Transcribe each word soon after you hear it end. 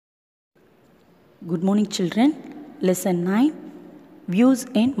Good morning, children. Lesson 9, Views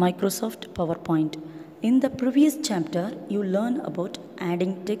in Microsoft PowerPoint. In the previous chapter, you learned about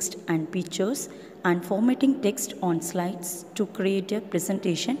adding text and pictures and formatting text on slides to create a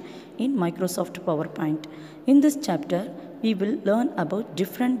presentation in Microsoft PowerPoint. In this chapter, we will learn about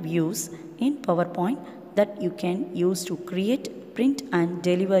different views in PowerPoint that you can use to create, print and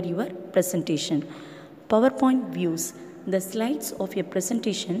deliver your presentation. PowerPoint views. The slides of a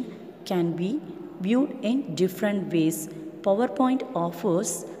presentation can be viewed in different ways. PowerPoint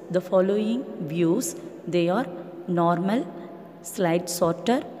offers the following views. They are normal, slide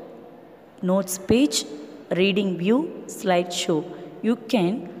sorter, notes page, reading view, slideshow. You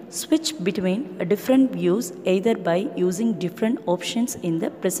can switch between different views either by using different options in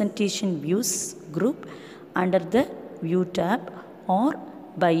the presentation views group under the view tab or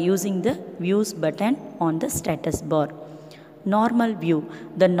by using the views button on the status bar. Normal view.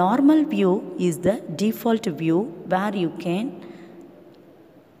 The normal view is the default view where you can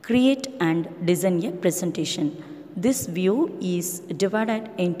create and design a presentation. This view is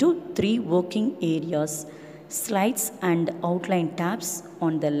divided into three working areas: slides and outline tabs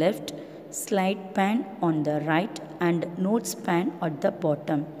on the left, slide pane on the right, and notes pane at the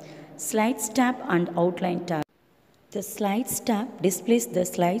bottom. Slides tab and outline tab. The slides tab displays the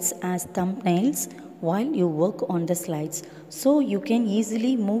slides as thumbnails while you work on the slides, so you can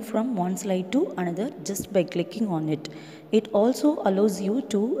easily move from one slide to another just by clicking on it. It also allows you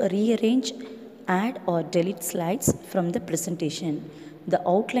to rearrange, add or delete slides from the presentation. The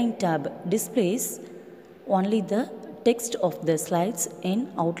outline tab displays only the text of the slides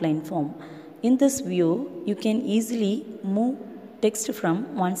in outline form. In this view, you can easily move text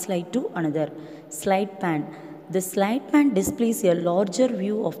from one slide to another. Slide pane. The slide pane displays a larger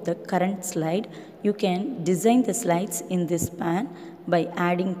view of the current slide. You can design the slides in this pane by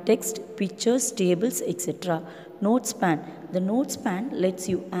adding text, pictures, tables, etc. Notes pane. The notes pane lets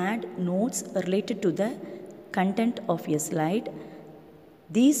you add notes related to the content of a slide.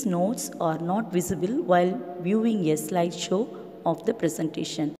 These notes are not visible while viewing a slideshow of the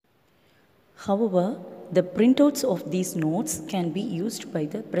presentation. However, the printouts of these notes can be used by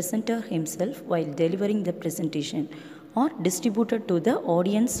the presenter himself while delivering the presentation or distributed to the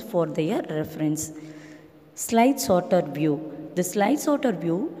audience for their reference. Slide sorter view. The slide sorter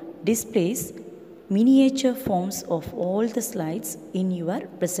view displays miniature forms of all the slides in your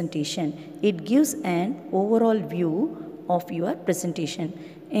presentation. It gives an overall view of your presentation.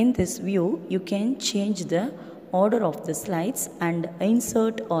 In this view, you can change the order of the slides and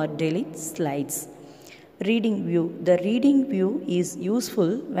insert or delete slides. Reading view. The reading view is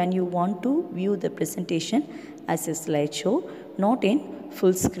useful when you want to view the presentation as a slideshow, not in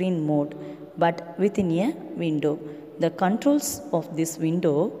full screen mode, but within a window. The controls of this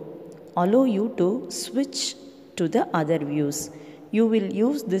window allow you to switch to the other views. You will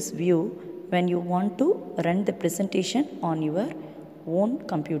use this view when you want to run the presentation on your own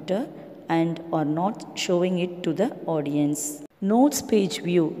computer and are not showing it to the audience. Notes page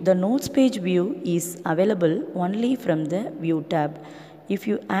view. The notes page view is available only from the view tab. If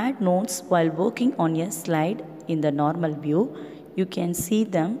you add notes while working on a slide in the normal view, you can see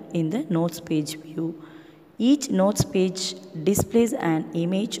them in the notes page view. Each notes page displays an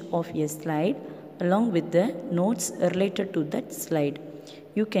image of a slide along with the notes related to that slide.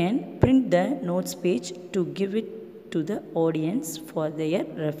 You can print the notes page to give it to the audience for their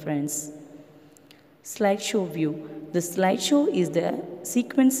reference. Slideshow view. The slideshow is the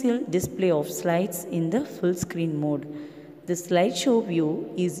sequential display of slides in the full screen mode. The slideshow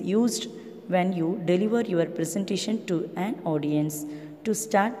view is used when you deliver your presentation to an audience. To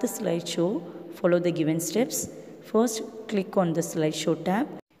start the slideshow, follow the given steps. First, click on the slideshow tab.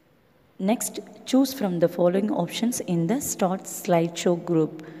 Next, choose from the following options in the Start Slideshow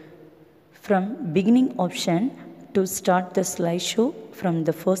group. From Beginning option to start the slideshow from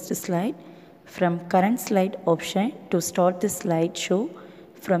the first slide. From Current Slide option to start the slideshow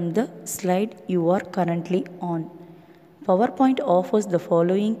from the slide you are currently on. PowerPoint offers the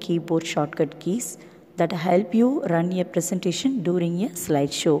following keyboard shortcut keys that help you run a presentation during a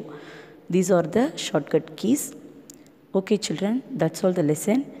slideshow. These are the shortcut keys. Okay children, that's all the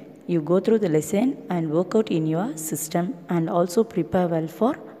lesson. You go through the lesson and work out in your system and also prepare well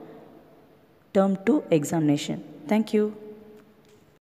for term 2 examination. Thank you.